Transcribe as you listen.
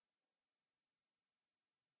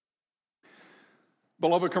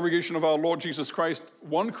Beloved congregation of our Lord Jesus Christ,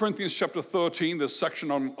 1 Corinthians chapter 13, this section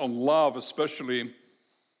on love, especially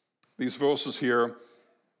these verses here,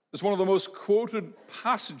 is one of the most quoted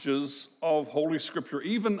passages of Holy Scripture.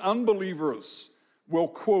 Even unbelievers will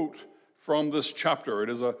quote from this chapter. It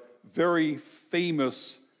is a very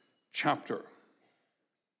famous chapter.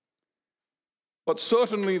 But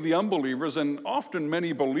certainly the unbelievers, and often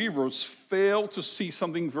many believers, fail to see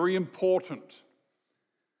something very important.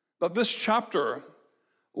 That this chapter,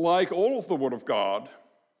 like all of the Word of God,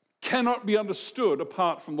 cannot be understood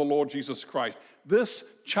apart from the Lord Jesus Christ. This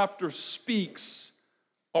chapter speaks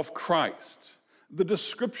of Christ. The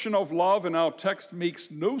description of love in our text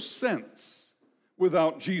makes no sense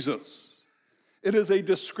without Jesus. It is a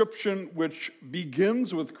description which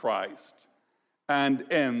begins with Christ and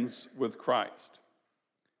ends with Christ.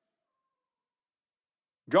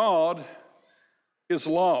 God is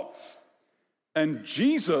love. And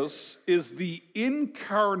Jesus is the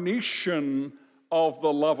incarnation of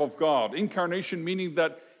the love of God. Incarnation meaning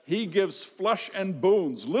that he gives flesh and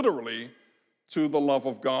bones, literally, to the love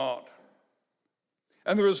of God.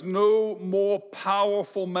 And there is no more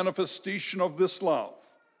powerful manifestation of this love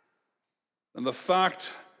than the fact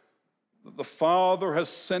that the Father has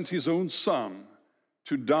sent his own Son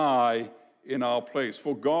to die in our place.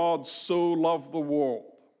 For God so loved the world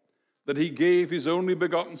that he gave his only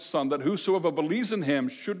begotten Son, that whosoever believes in him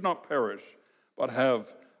should not perish, but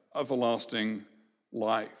have everlasting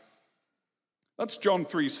life. That's John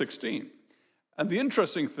 3:16. And the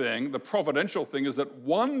interesting thing, the providential thing, is that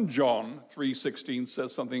 1 John 3:16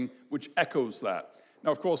 says something which echoes that.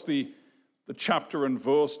 Now, of course, the chapter and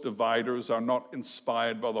verse dividers are not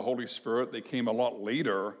inspired by the Holy Spirit. They came a lot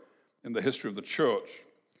later in the history of the church.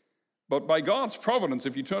 But by God's providence,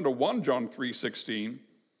 if you turn to 1 John 3:16,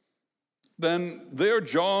 then there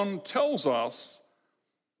John tells us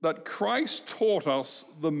that Christ taught us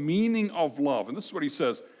the meaning of love. And this is what he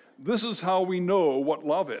says, this is how we know what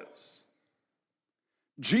love is.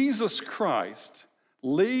 Jesus Christ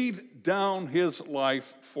laid down his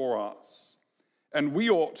life for us, and we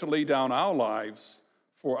ought to lay down our lives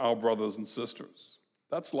for our brothers and sisters.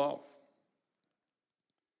 That's love.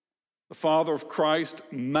 The Father of Christ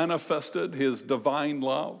manifested his divine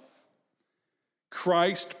love.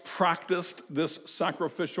 Christ practiced this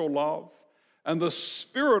sacrificial love, and the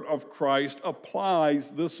Spirit of Christ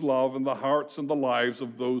applies this love in the hearts and the lives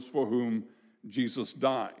of those for whom Jesus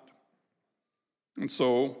died. And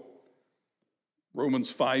so,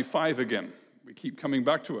 Romans 5:5 again, we keep coming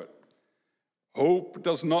back to it. Hope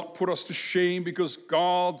does not put us to shame because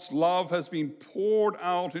God's love has been poured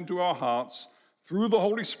out into our hearts through the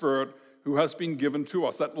Holy Spirit who has been given to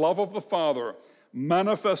us. That love of the Father,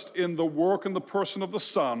 manifest in the work and the person of the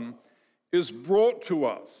Son, is brought to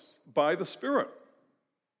us by the Spirit.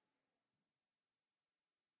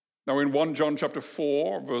 Now in 1 John chapter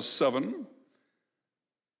 4, verse 7,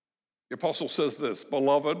 the apostle says this,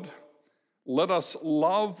 Beloved, let us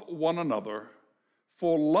love one another,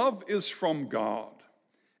 for love is from God,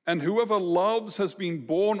 and whoever loves has been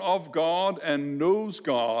born of God and knows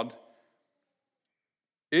God.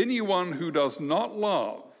 Anyone who does not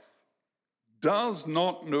love does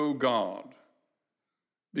not know God,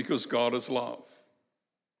 because God is love.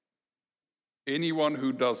 Anyone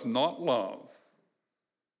who does not love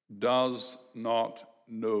does not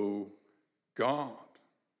know God.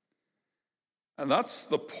 And that's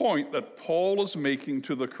the point that Paul is making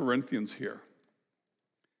to the Corinthians here.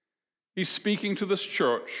 He's speaking to this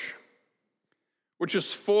church, which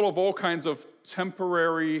is full of all kinds of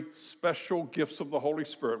temporary, special gifts of the Holy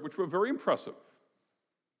Spirit, which were very impressive.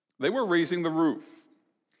 They were raising the roof.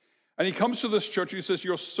 And he comes to this church and he says,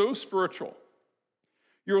 you're so spiritual.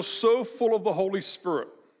 You're so full of the Holy Spirit.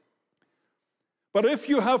 But if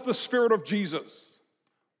you have the Spirit of Jesus,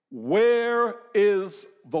 where is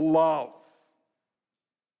the love?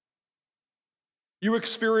 You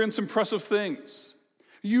experience impressive things.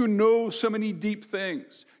 You know so many deep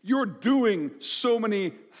things. You're doing so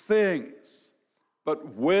many things.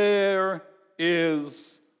 But where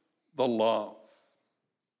is the love?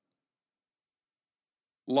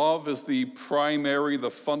 Love is the primary,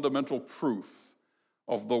 the fundamental proof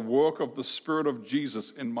of the work of the Spirit of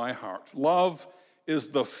Jesus in my heart. Love is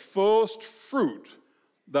the first fruit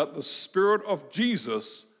that the Spirit of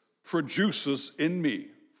Jesus produces in me.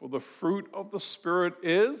 For the fruit of the Spirit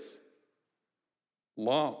is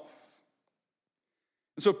love.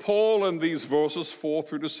 And so Paul in these verses 4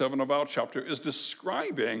 through to 7 of our chapter is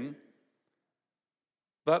describing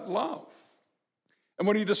that love. And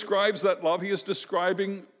when he describes that love, he is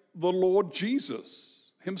describing the Lord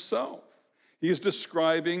Jesus himself. He is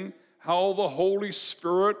describing how the Holy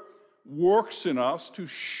Spirit works in us to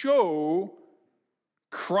show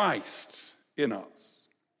Christ in us.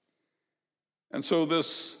 And so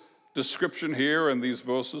this description here in these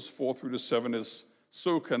verses 4 through to 7 is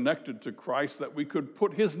so connected to Christ that we could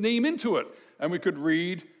put his name into it, and we could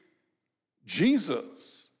read,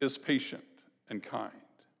 Jesus is patient and kind.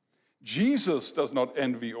 Jesus does not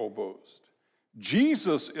envy or boast.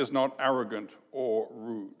 Jesus is not arrogant or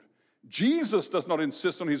rude. Jesus does not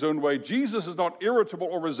insist on his own way. Jesus is not irritable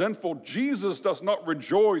or resentful. Jesus does not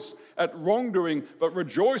rejoice at wrongdoing, but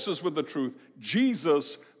rejoices with the truth.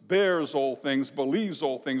 Jesus bears all things, believes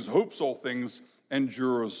all things, hopes all things,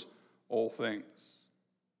 endures all things.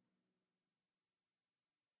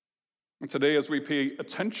 And today, as we pay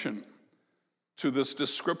attention to this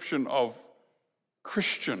description of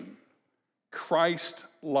Christian,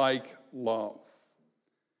 Christ-like love,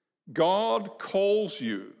 God calls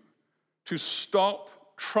you to stop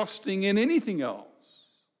trusting in anything else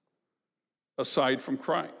aside from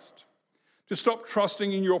Christ. To stop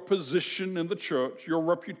trusting in your position in the church, your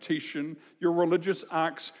reputation, your religious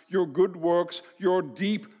acts, your good works, your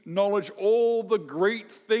deep knowledge, all the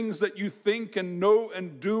great things that you think and know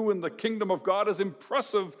and do in the kingdom of God, as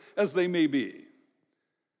impressive as they may be.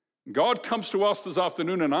 God comes to us this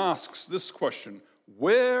afternoon and asks this question: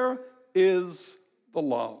 where is the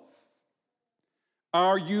love?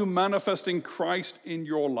 Are you manifesting Christ in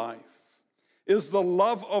your life? Is the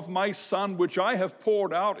love of my Son, which I have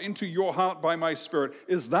poured out into your heart by my Spirit,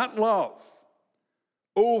 is that love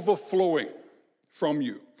overflowing from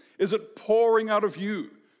you? Is it pouring out of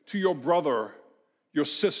you to your brother, your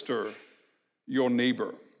sister, your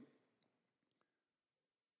neighbor?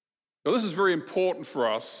 Now, this is very important for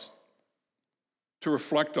us to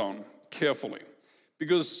reflect on carefully,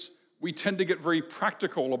 because we tend to get very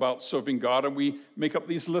practical about serving God, and we make up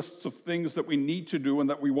these lists of things that we need to do and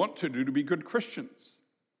that we want to do to be good Christians.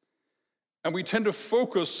 And we tend to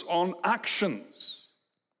focus on actions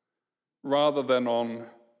rather than on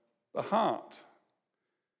the heart.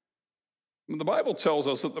 And the Bible tells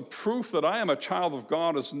us that the proof that I am a child of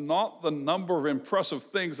God is not the number of impressive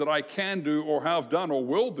things that I can do or have done or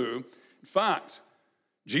will do. In fact,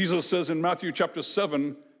 Jesus says in Matthew chapter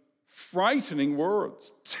 7, frightening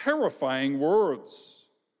words, terrifying words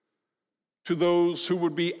to those who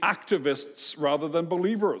would be activists rather than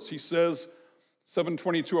believers. He says,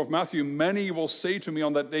 7:22 of Matthew, many will say to me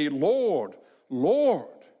on that day, Lord, Lord,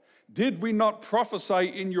 did we not prophesy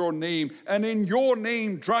in your name, and in your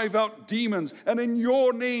name drive out demons, and in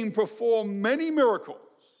your name perform many miracles?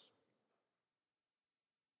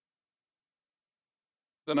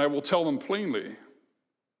 Then I will tell them plainly,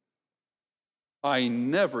 I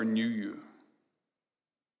never knew you.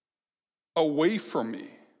 Away from me,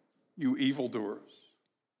 you evildoers.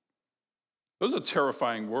 Those are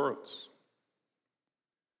terrifying words.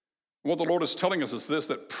 What the Lord is telling us is this,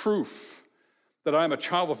 that proof that I am a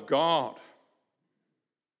child of God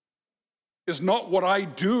is not what I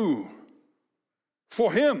do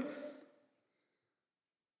for him,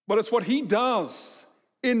 but it's what he does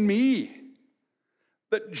in me.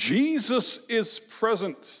 That Jesus is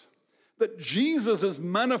present. That Jesus is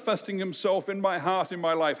manifesting himself in my heart, in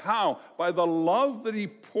my life. How? By the love that he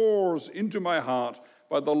pours into my heart,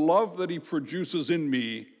 by the love that he produces in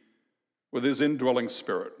me with his indwelling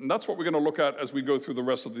Spirit. And that's what we're going to look at as we go through the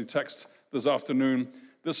rest of the text this afternoon.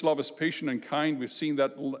 This love is patient and kind. We've seen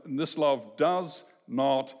that this love does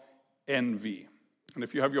not envy. And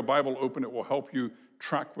if you have your Bible open, it will help you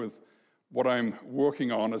track with what I'm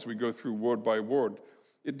working on as we go through word by word.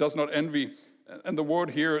 It does not envy. And the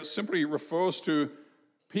word here simply refers to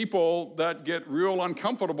people that get real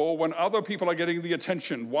uncomfortable when other people are getting the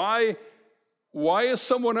attention. Why is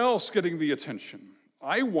someone else getting the attention?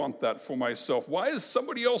 I want that for myself. Why is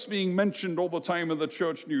somebody else being mentioned all the time in the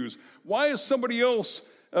church news? Why is somebody else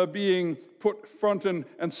being put front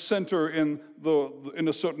and center in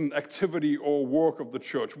a certain activity or work of the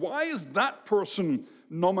church? Why is that person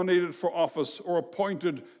nominated for office or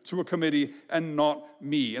appointed to a committee and not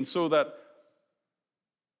me? And so that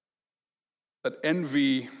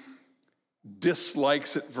envy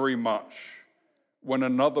dislikes it very much when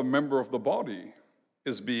another member of the body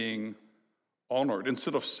is being honored.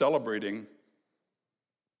 Instead of celebrating,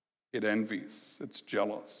 it envies, it's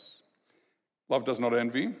jealous. Love does not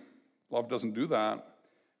envy, love doesn't do that,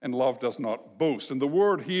 and love does not boast. And the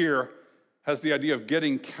word here has the idea of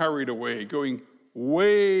getting carried away, going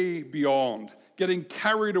way beyond, getting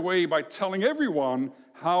carried away by telling everyone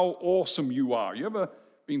how awesome you are. You ever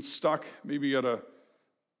been stuck maybe at a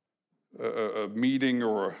meeting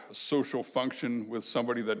or a social function with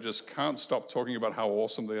somebody that just can't stop talking about how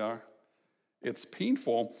awesome they are? It's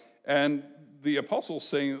painful. And the apostle's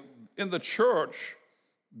saying in the church,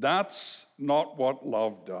 that's not what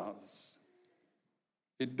love does.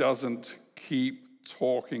 It doesn't keep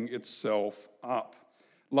talking itself up.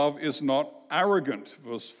 Love is not arrogant,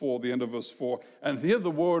 verse 4, the end of verse 4. And here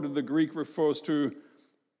the word in the Greek refers to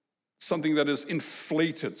something that is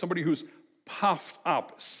inflated, somebody who's puffed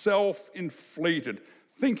up, self-inflated,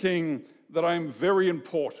 thinking that I'm very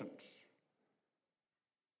important.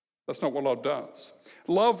 That's not what love does.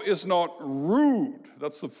 Love is not rude.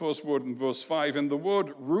 That's the first word in verse 5. And the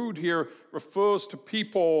word rude here refers to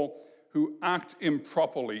people who act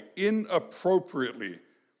improperly, inappropriately,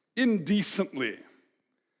 indecently.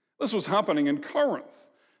 This was happening in Corinth.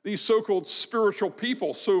 These so-called spiritual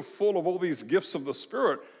people, so full of all these gifts of the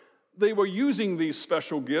Spirit, they were using these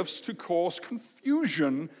special gifts to cause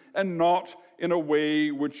confusion and not in a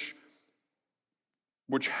way which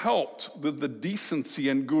helped the decency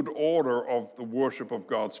and good order of the worship of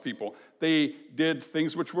God's people. They did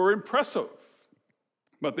things which were impressive,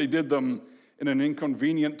 but they did them in an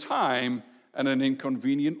inconvenient time and an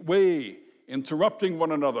inconvenient way, interrupting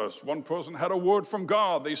one another. One person had a word from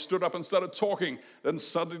God. They stood up and started talking. Then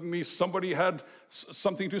suddenly somebody had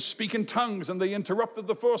something to speak in tongues, and they interrupted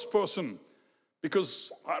the first person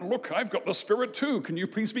because, look, I've got the Spirit too. Can you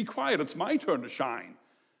please be quiet? It's my turn to shine.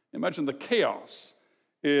 Imagine the chaos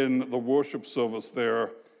in the worship service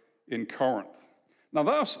there in Corinth. Now,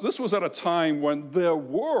 this was at a time when there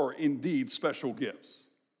were indeed special gifts.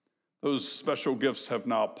 Those special gifts have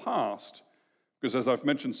now passed, because as I've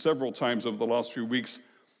mentioned several times over the last few weeks,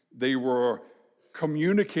 they were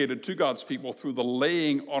communicated to God's people through the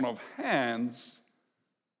laying on of hands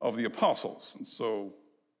of the apostles. And so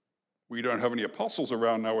we don't have any apostles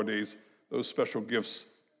around nowadays. Those special gifts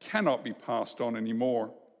cannot be passed on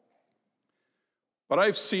anymore. But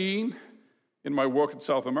I've seen in my work in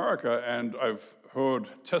South America, and I've heard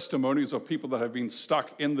testimonies of people that have been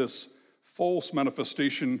stuck in this false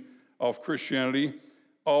manifestation of Christianity,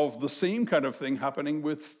 of the same kind of thing happening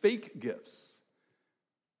with fake gifts.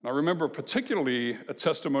 And I remember particularly a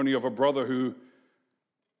testimony of a brother who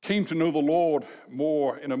came to know the Lord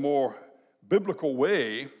in a more biblical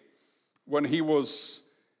way when he was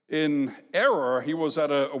in error. He was at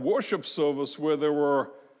a worship service where there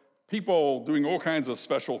were people doing all kinds of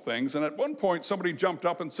special things. And at one point, somebody jumped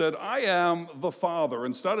up and said, "I am the Father,"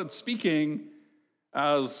 and started speaking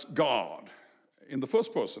as God in the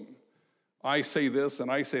first person. I say this and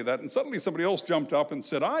I say that. And suddenly somebody else jumped up and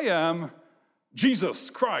said, "I am Jesus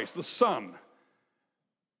Christ, the Son."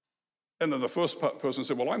 And then the first person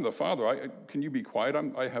said, "Well, I'm the Father. Can you be quiet?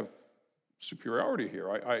 I have superiority here.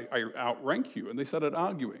 I outrank you." And they started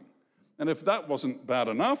arguing. And if that wasn't bad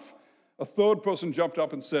enough, a third person jumped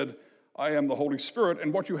up and said, "I am the Holy Spirit."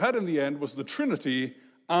 And what you had in the end was the Trinity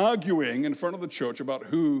arguing in front of the church about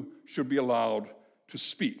who should be allowed to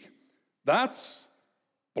speak. That's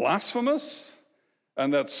blasphemous,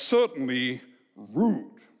 and that's certainly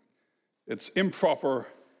rude. It's improper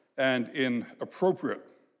and inappropriate.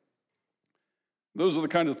 Those are the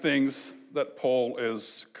kind of things that Paul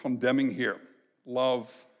is condemning here.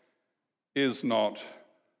 Love is not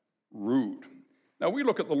rude. Now, we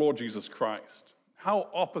look at the Lord Jesus Christ, how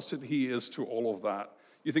opposite he is to all of that.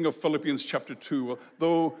 You think of Philippians chapter 2,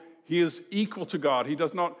 though he is equal to God, he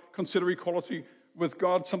does not consider equality with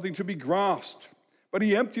God something to be grasped, but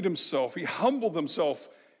he emptied himself, he humbled himself.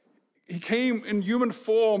 He came in human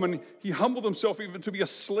form, and he humbled himself even to be a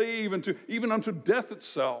slave and even unto death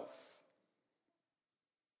itself.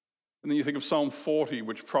 And then you think of Psalm 40,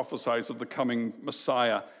 which prophesies of the coming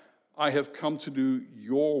Messiah. "I have come to do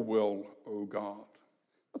your will, O God."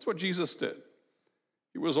 That's what Jesus did.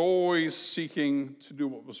 He was always seeking to do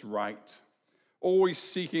what was right, always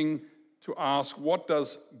seeking to ask, what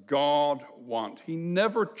does God want? He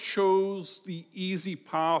never chose the easy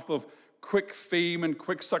path of quick fame and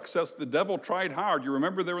quick success. The devil tried hard. You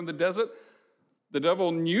remember there in the desert? The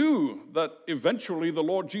devil knew that eventually the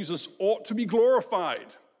Lord Jesus ought to be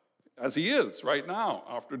glorified, as he is right now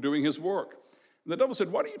after doing his work. And the devil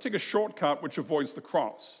said, "Why don't you take a shortcut which avoids the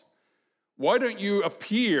cross? Why don't you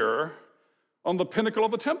appear on the pinnacle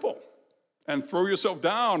of the temple and throw yourself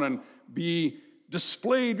down and be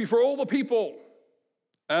displayed before all the people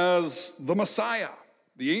as the Messiah?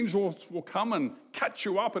 The angels will come and catch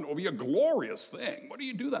you up, and it will be a glorious thing. Why do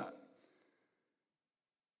you do that?"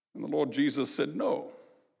 And the Lord Jesus said, "No,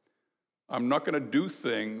 I'm not going to do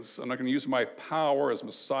things. I'm not going to use my power as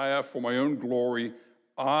Messiah for my own glory.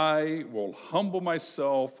 I will humble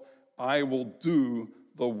myself. I will do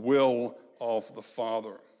the will of the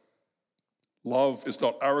Father." Love is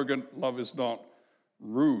not arrogant. Love is not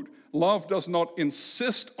rude. Love does not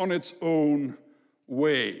insist on its own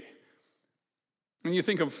way. And you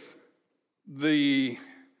think of the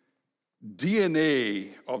DNA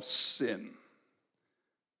of sin.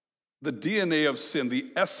 The DNA of sin,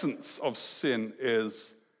 the essence of sin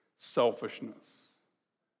is selfishness.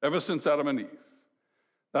 Ever since Adam and Eve,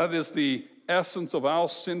 that is the essence of our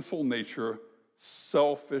sinful nature,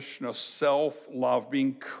 selfishness, self-love,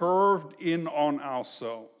 being curved in on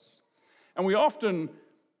ourselves. And we're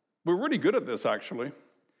really good at this actually.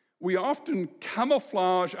 We often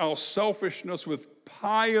camouflage our selfishness with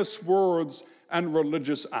pious words and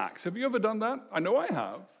religious acts. Have you ever done that? I know I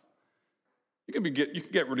have. You can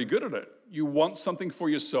get really good at it. You want something for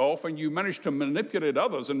yourself, and you manage to manipulate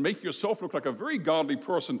others and make yourself look like a very godly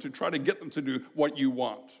person to try to get them to do what you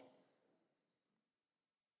want.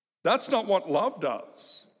 That's not what love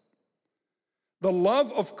does. The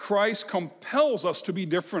love of Christ compels us to be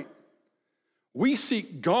different. We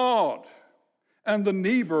seek God and the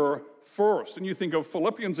neighbor first. And you think of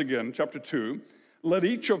Philippians again, chapter 2. Let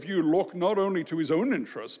each of you look not only to his own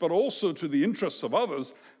interests, but also to the interests of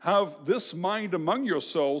others. Have this mind among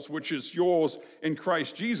yourselves, which is yours in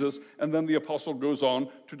Christ Jesus. And then the apostle goes on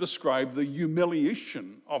to describe the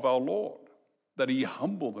humiliation of our Lord, that he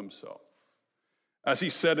humbled himself. As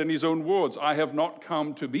he said in his own words, I have not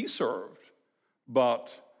come to be served,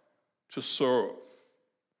 but to serve.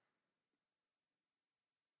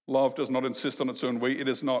 Love does not insist on its own way. It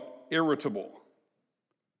is not irritable.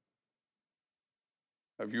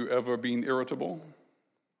 Have you ever been irritable?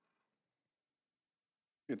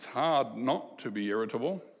 It's hard not to be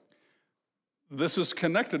irritable. This is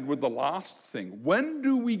connected with the last thing. When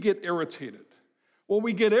do we get irritated? Well,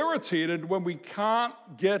 we get irritated when we can't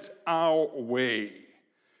get our way.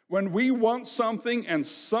 When we want something and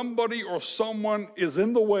somebody or someone is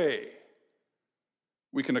in the way,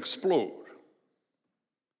 we can explode.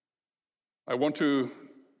 I want to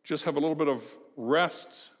just have a little bit of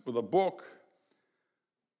rest with a book,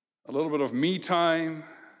 a little bit of me time.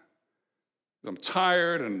 I'm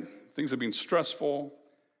tired and things have been stressful.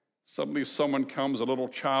 Suddenly someone comes, a little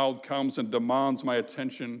child comes and demands my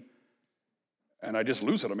attention, and I just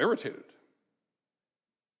lose it. I'm irritated.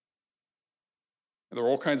 And there are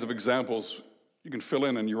all kinds of examples you can fill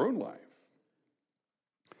in your own life.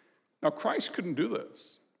 Now, Christ couldn't do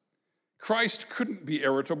this. Christ couldn't be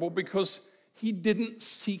irritable because he didn't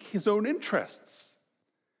seek his own interests.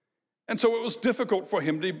 And so it was difficult for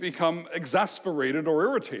him to become exasperated or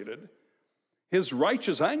irritated. His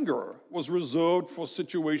righteous anger was reserved for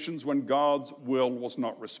situations when God's will was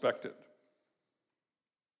not respected.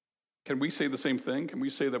 Can we say the same thing? Can we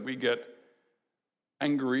say that we get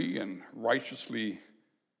angry and righteously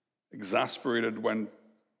exasperated when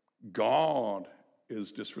God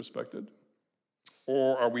is disrespected?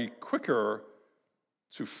 Or are we quicker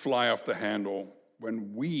to fly off the handle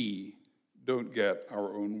when we don't get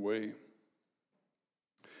our own way?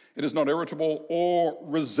 It is not irritable or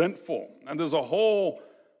resentful. And there's a whole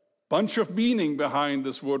bunch of meaning behind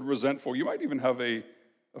this word resentful. You might even have a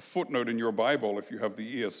footnote in your Bible if you have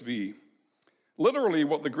the ESV. Literally,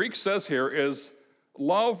 what the Greek says here is,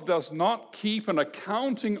 love does not keep an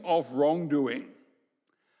accounting of wrongdoing.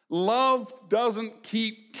 Love doesn't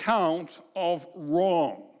keep count of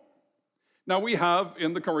wrong. Now, we have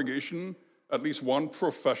in the congregation at least one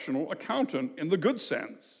professional accountant in the good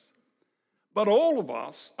sense. But all of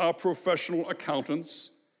us are professional accountants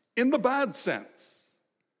in the bad sense.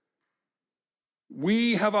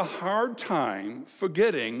 We have a hard time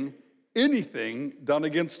forgetting anything done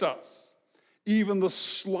against us, even the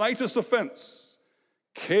slightest offense,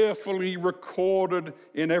 carefully recorded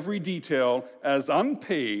in every detail as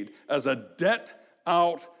unpaid, as a debt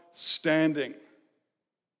outstanding.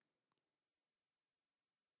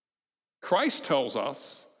 Christ tells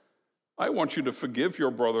us, I want you to forgive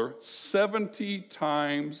your brother 70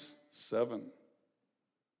 times 7.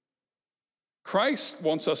 Christ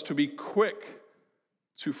wants us to be quick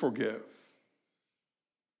to forgive.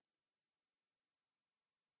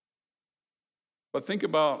 But think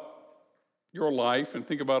about your life and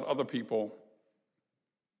think about other people.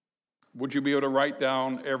 Would you be able to write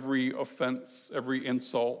down every offense, every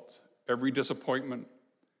insult, every disappointment,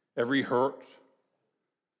 every hurt,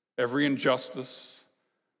 every injustice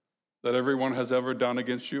that everyone has ever done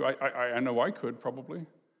against you? I know I could probably.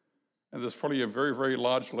 And there's probably a very, very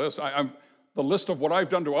large list. The list of what I've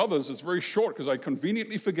done to others is very short because I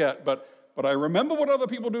conveniently forget, but I remember what other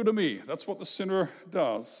people do to me. That's what the sinner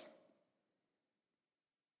does.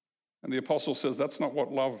 And the apostle says that's not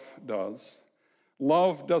what love does.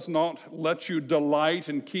 Love does not let you delight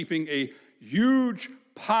in keeping a huge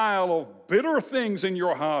pile of bitter things in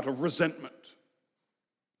your heart of resentment.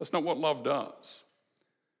 That's not what love does.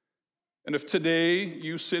 And if today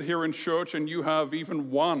you sit here in church and you have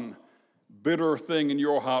even one bitter thing in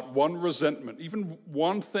your heart, one resentment, even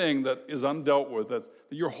one thing that is undealt with that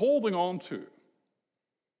you're holding on to,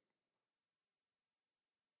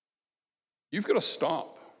 you've got to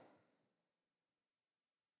stop.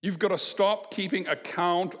 You've got to stop keeping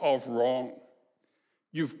account of wrong.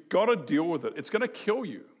 You've got to deal with it. It's going to kill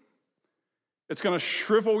you. It's going to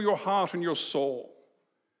shrivel your heart and your soul.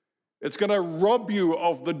 It's going to rob you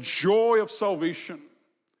of the joy of salvation.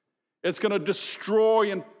 It's going to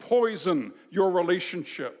destroy and poison your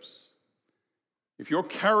relationships. If you're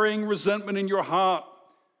carrying resentment in your heart,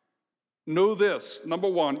 know this. Number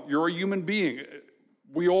one, you're a human being.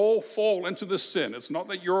 We all fall into this sin. It's not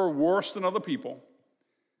that you're worse than other people.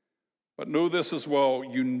 But know this as well,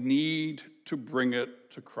 you need to bring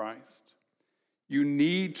it to Christ. You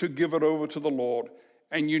need to give it over to the Lord,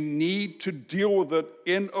 and you need to deal with it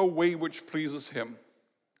in a way which pleases Him.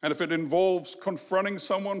 And if it involves confronting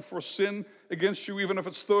someone for sin against you, even if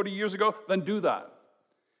it's 30 years ago, then do that.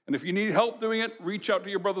 And if you need help doing it, reach out to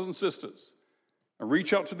your brothers and sisters, and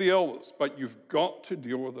reach out to the elders, but you've got to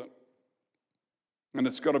deal with it. And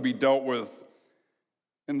it's got to be dealt with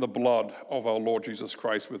in the blood of our Lord Jesus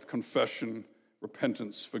Christ with confession,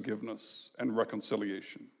 repentance, forgiveness, and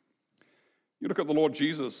reconciliation. You look at the Lord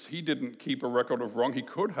Jesus, He didn't keep a record of wrong. He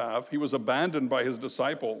could have. He was abandoned by His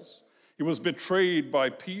disciples. He was betrayed by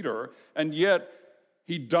Peter, and yet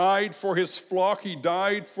He died for His flock. He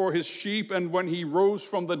died for His sheep, and when He rose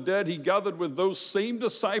from the dead, He gathered with those same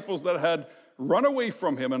disciples that had run away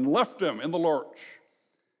from Him and left Him in the lurch.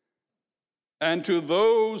 And to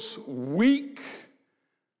those weak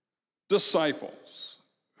disciples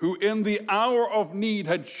who in the hour of need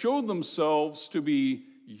had shown themselves to be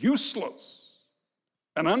useless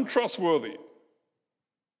and untrustworthy,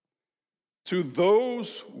 to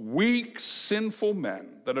those weak, sinful men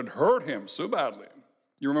that had hurt Him so badly,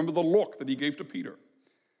 you remember the look that He gave to Peter,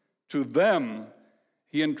 to them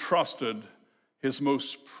He entrusted His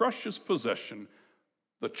most precious possession,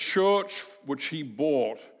 the church which He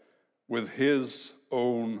bought with His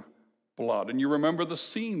own blood. And you remember the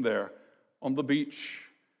scene there on the beach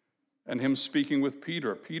and Him speaking with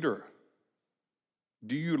Peter. Peter,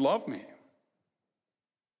 do you love me?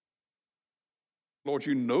 Lord,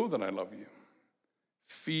 you know that I love you.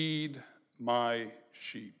 Feed my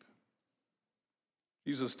sheep.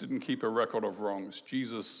 Jesus didn't keep a record of wrongs.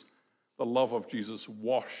 The love of Jesus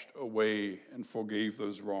washed away and forgave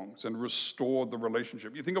those wrongs and restored the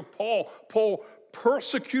relationship. You think of Paul. Paul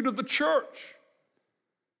persecuted the church,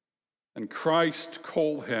 and Christ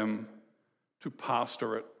called him to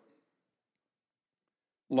pastor it.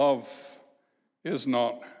 Love is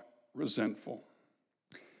not resentful.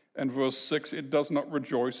 And verse 6, it does not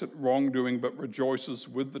rejoice at wrongdoing, but rejoices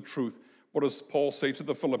with the truth. What does Paul say to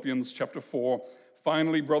the Philippians, chapter 4?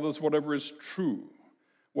 Finally, brothers, whatever is true,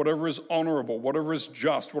 whatever is honorable, whatever is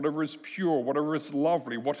just, whatever is pure, whatever is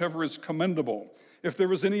lovely, whatever is commendable, if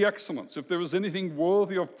there is any excellence, if there is anything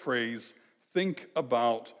worthy of praise, think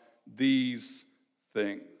about these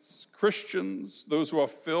things. Christians, those who are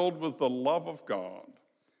filled with the love of God,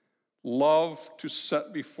 love to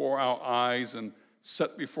set before our eyes and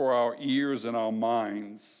set before our ears and our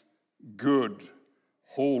minds good,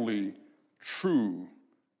 holy, true,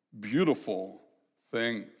 beautiful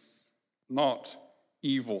things, not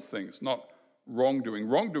evil things, not wrongdoing.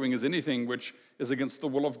 Wrongdoing is anything which is against the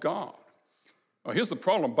will of God. Now, here's the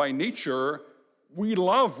problem. By nature, we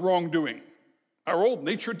love wrongdoing. Our old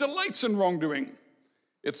nature delights in wrongdoing.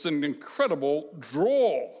 It's an incredible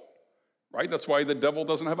draw, right? That's why the devil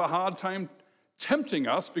doesn't have a hard time tempting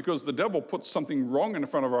us, because the devil puts something wrong in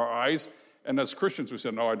front of our eyes, and as Christians we say,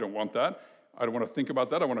 no, I don't want that. I don't want to think about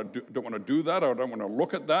that. don't want to do that. I don't want to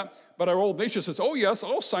look at that. But our old nature says, oh yes,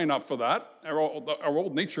 I'll sign up for that. Our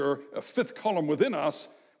old nature, a fifth column within us,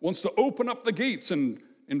 wants to open up the gates and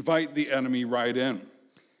invite the enemy right in.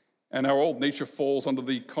 And our old nature falls under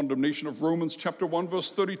the condemnation of Romans chapter 1, verse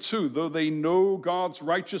 32. Though they know God's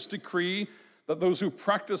righteous decree that those who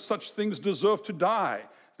practice such things deserve to die,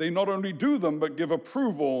 they not only do them, but give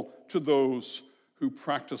approval to those who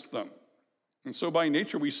practice them. And so by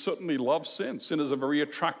nature, we certainly love sin. Sin is a very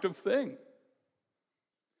attractive thing.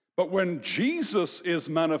 But when Jesus is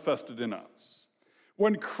manifested in us,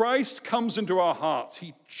 when Christ comes into our hearts,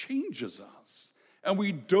 He changes us. And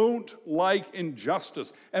we don't like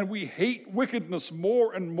injustice, and we hate wickedness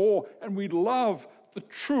more and more, and we love the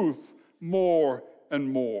truth more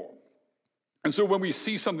and more. And so when we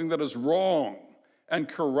see something that is wrong and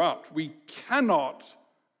corrupt, we cannot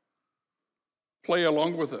play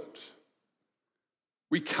along with it.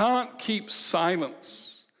 We can't keep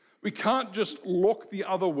silence. We can't just look the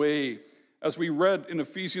other way as we read in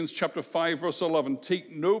Ephesians chapter 5, verse 11,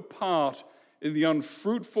 take no part in the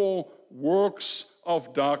unfruitful works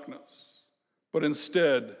of darkness, but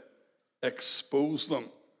instead expose them.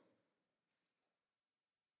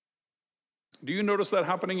 Do you notice that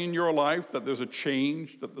happening in your life, that there's a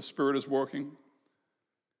change, that the Spirit is working?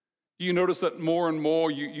 Do you notice that more and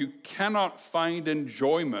more you cannot find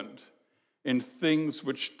enjoyment in things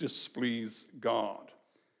which displease God?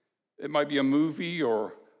 It might be a movie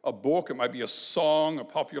or a book, it might be a song, a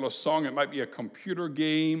popular song, it might be a computer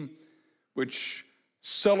game which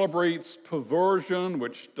celebrates perversion,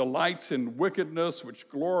 which delights in wickedness, which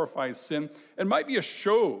glorifies sin. It might be a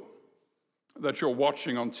show that you're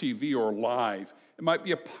watching on TV or live. It might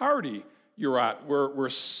be a party you're at where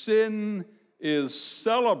sin is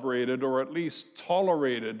celebrated or at least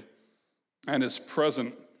tolerated and is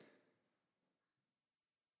present.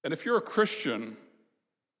 And if you're a Christian,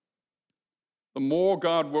 the more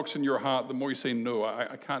God works in your heart, the more you say, no,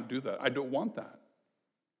 I can't do that. I don't want that.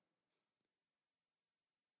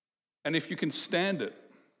 And if you can stand it,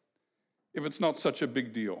 if it's not such a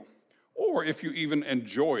big deal, or if you even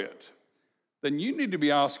enjoy it, then you need to be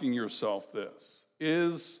asking yourself this: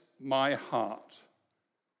 is my heart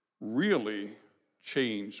really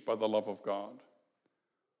changed by the love of God?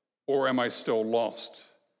 Or am I still lost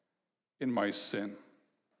in my sin?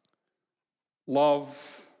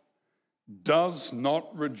 Love does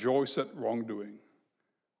not rejoice at wrongdoing,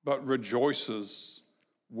 but rejoices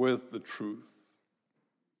with the truth.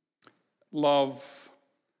 Love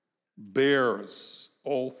bears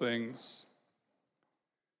all things,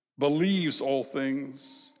 believes all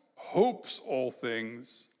things, hopes all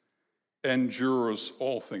things, endures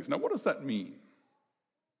all things. Now, what does that mean?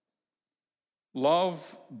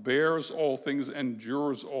 Love bears all things,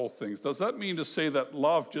 endures all things. Does that mean to say that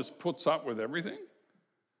love just puts up with everything?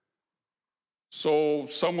 So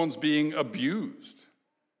someone's being abused,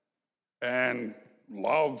 and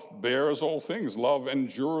love bears all things. Love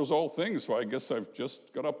endures all things. So I guess I've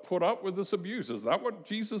just got to put up with this abuse. Is that what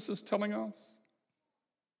Jesus is telling us?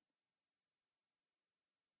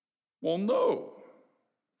 Well, no,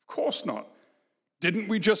 of course not. Didn't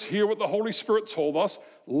we just hear what the Holy Spirit told us?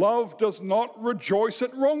 Love does not rejoice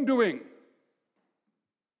at wrongdoing.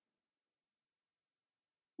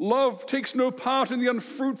 Love takes no part in the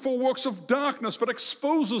unfruitful works of darkness, but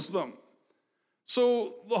exposes them.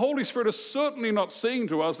 So the Holy Spirit is certainly not saying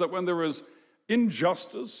to us that when there is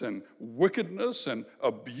injustice and wickedness and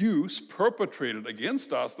abuse perpetrated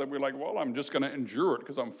against us, that we're like, well, I'm just going to endure it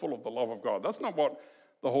because I'm full of the love of God. That's not what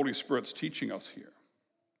the Holy Spirit's teaching us here.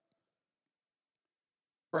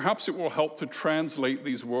 Perhaps it will help to translate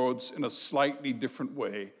these words in a slightly different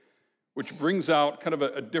way, which brings out kind of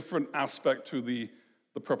a different aspect to the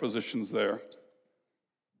prepositions there.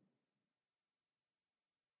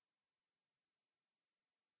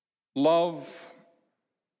 Love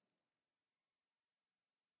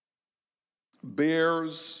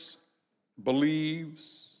bears,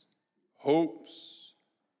 believes, hopes,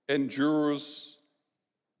 endures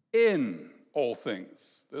in all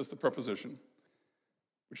things. There's the preposition,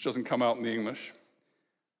 which doesn't come out in the English.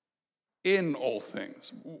 In all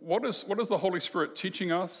things. What is the Holy Spirit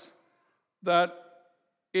teaching us? That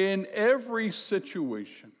in every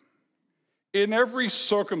situation, in every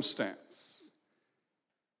circumstance,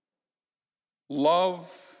 love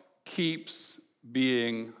keeps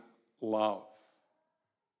being love.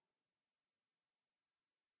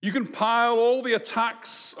 You can pile all the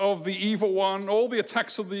attacks of the evil one, all the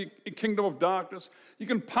attacks of the kingdom of darkness. You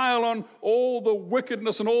can pile on all the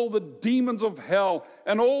wickedness and all the demons of hell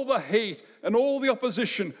and all the hate and all the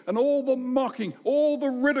opposition and all the mocking, all the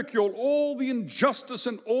ridicule, all the injustice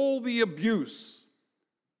and all the abuse.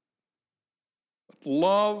 But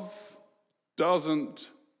love doesn't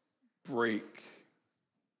break.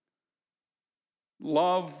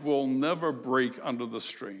 Love will never break under the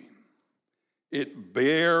strain. It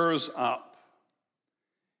bears up.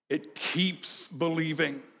 It keeps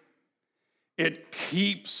believing. It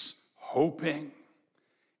keeps hoping.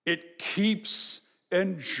 It keeps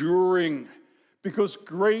enduring, because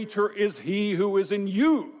greater is he who is in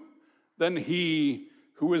you than he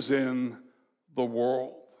who is in the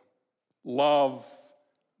world. Love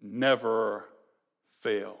never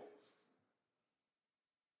fails.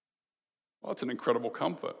 Well, that's an incredible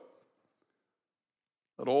comfort.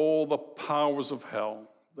 That all the powers of hell,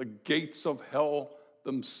 the gates of hell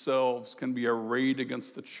themselves can be arrayed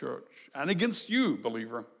against the church and against you,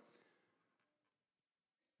 believer.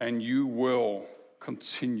 And you will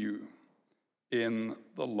continue in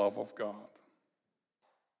the love of God.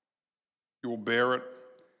 You will bear it.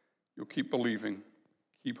 You'll keep believing,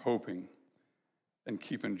 keep hoping, and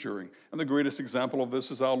keep enduring. And the greatest example of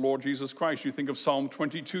this is our Lord Jesus Christ. You think of Psalm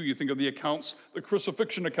 22, you think of the accounts, the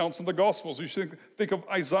crucifixion accounts in the Gospels. You think of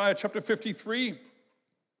Isaiah chapter 53.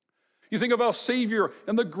 You think of our Savior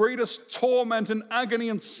in the greatest torment and agony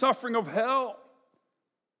and suffering of hell,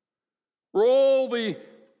 where all the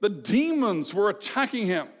demons were attacking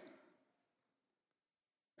him.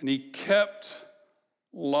 And he kept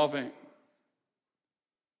loving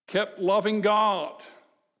God,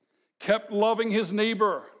 kept loving his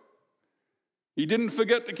neighbor. He didn't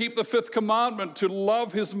forget to keep the fifth commandment, to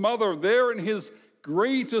love his mother. There in his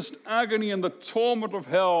greatest agony in the torment of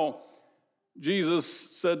hell, Jesus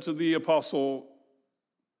said to the apostle,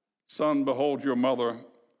 "Son, behold your mother.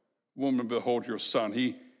 Woman, behold your son."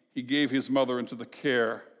 He gave his mother into the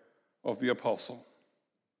care of the apostle.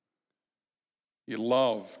 He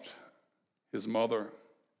loved his mother.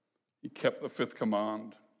 He kept the fifth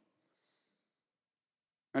command.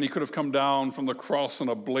 And he could have come down from the cross in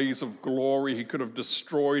a blaze of glory. He could have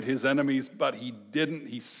destroyed his enemies, but he didn't.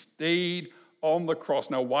 He stayed on the cross.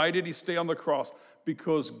 Now, why did he stay on the cross?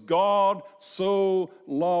 Because God so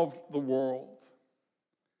loved the world.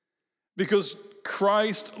 Because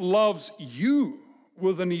Christ loves you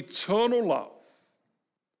with an eternal love.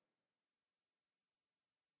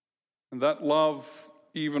 And that love,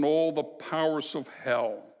 even all the powers of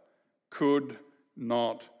hell could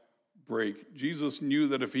not break. Jesus knew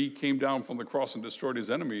that if he came down from the cross and destroyed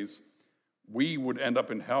his enemies, we would end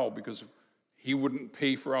up in hell because he wouldn't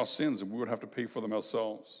pay for our sins and we would have to pay for them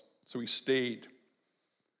ourselves. So he stayed.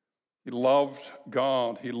 He loved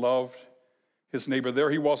God. He loved his neighbor.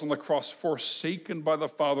 There he was on the cross, forsaken by the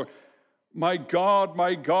Father. My God,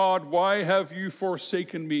 why have you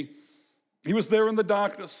forsaken me?" He was there in the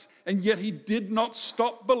darkness, and yet he did not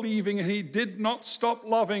stop believing, and he did not stop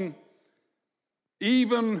loving,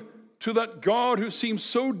 even to that God who seemed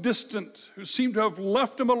so distant, who seemed to have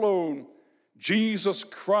left him alone. Jesus,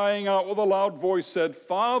 crying out with a loud voice, said,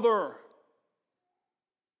 "Father,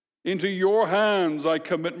 into your hands I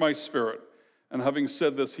commit my spirit." And having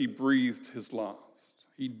said this, he breathed his last.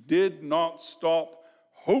 He did not stop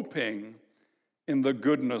hoping in the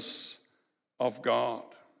goodness of God.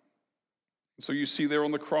 So you see there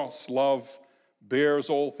on the cross, love bears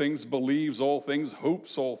all things, believes all things,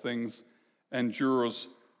 hopes all things, endures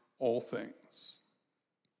all things.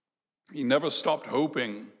 He never stopped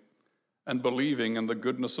hoping and believing in the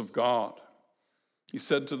goodness of God. He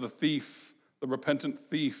said to the thief, the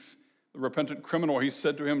repentant criminal, he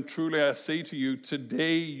said to him, "Truly I say to you,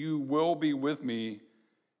 today you will be with me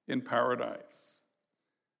in paradise."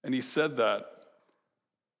 And he said that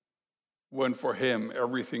when for him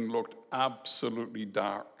everything looked absolutely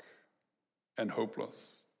dark and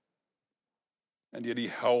hopeless. And yet he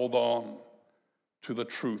held on to the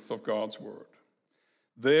truth of God's word.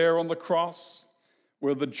 There on the cross,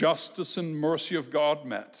 where the justice and mercy of God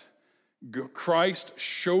met, Christ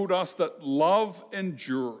showed us that love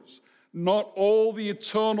endures. Not all the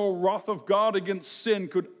eternal wrath of God against sin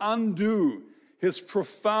could undo his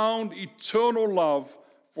profound eternal love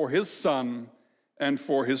for his Son and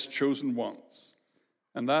for his chosen ones.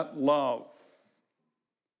 And that love,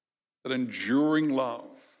 that enduring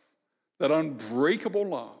love, that unbreakable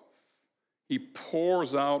love, he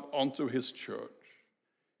pours out onto his church.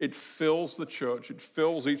 It fills the church, it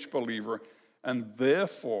fills each believer, and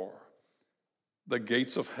therefore the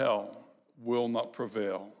gates of hell will not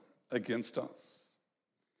prevail against us.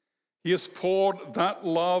 He has poured that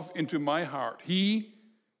love into my heart. He,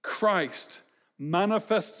 Christ,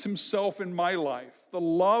 manifests himself in my life, the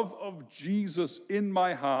love of Jesus in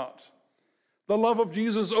my heart, the love of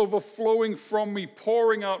Jesus overflowing from me,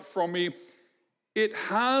 pouring out from me. It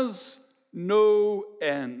has no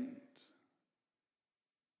end.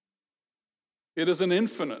 It is an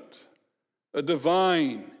infinite, a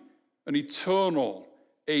divine, an eternal,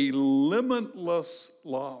 a limitless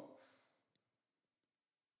love.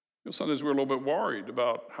 Sometimes we're a little bit worried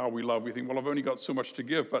about how we love. We think, well, I've only got so much to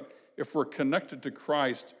give, but if we're connected to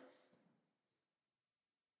Christ,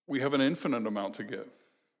 we have an infinite amount to give.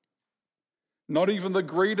 Not even the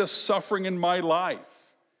greatest suffering in my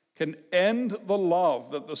life can end the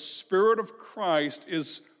love that the Spirit of Christ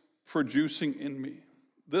is producing in me.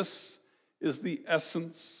 This is the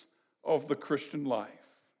essence of the Christian life.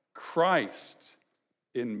 Christ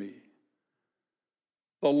in me.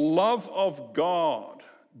 The love of God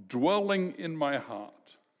dwelling in my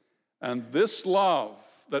heart. And this love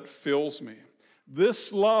that fills me,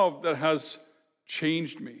 this love that has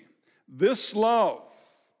changed me, this love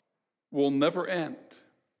will never end.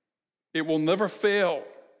 It will never fail.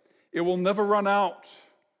 It will never run out,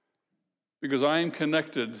 because I am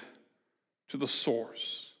connected to the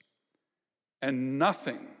source. and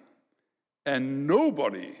nothing and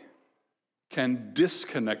nobody can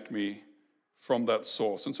disconnect me from that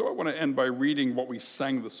source. And so I want to end by reading what we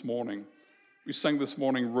sang this morning. We sang this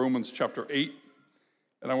morning Romans chapter 8,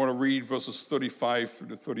 and I want to read verses 35 through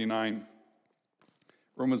to 39.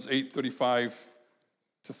 Romans 8, 35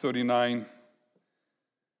 to 39.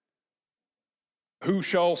 Who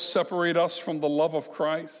shall separate us from the love of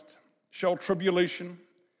Christ? Shall tribulation,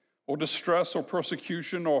 or distress, or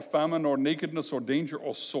persecution, or famine, or nakedness, or danger,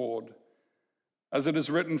 or sword? As it is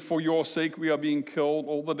written, for your sake we are being killed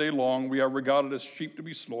all the day long. We are regarded as sheep to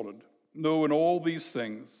be slaughtered. No, in all these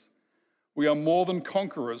things we are more than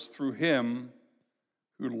conquerors through him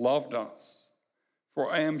who loved us. For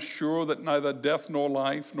I am sure that neither death nor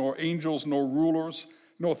life, nor angels, nor rulers,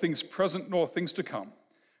 nor things present, nor things to come,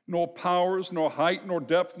 nor powers, nor height, nor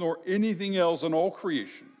depth, nor anything else in all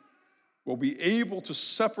creation will be able to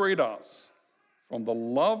separate us from the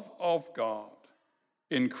love of God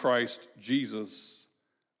in Christ Jesus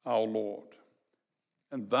our Lord.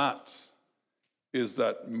 And that is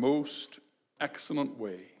that most excellent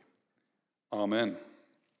way. Amen.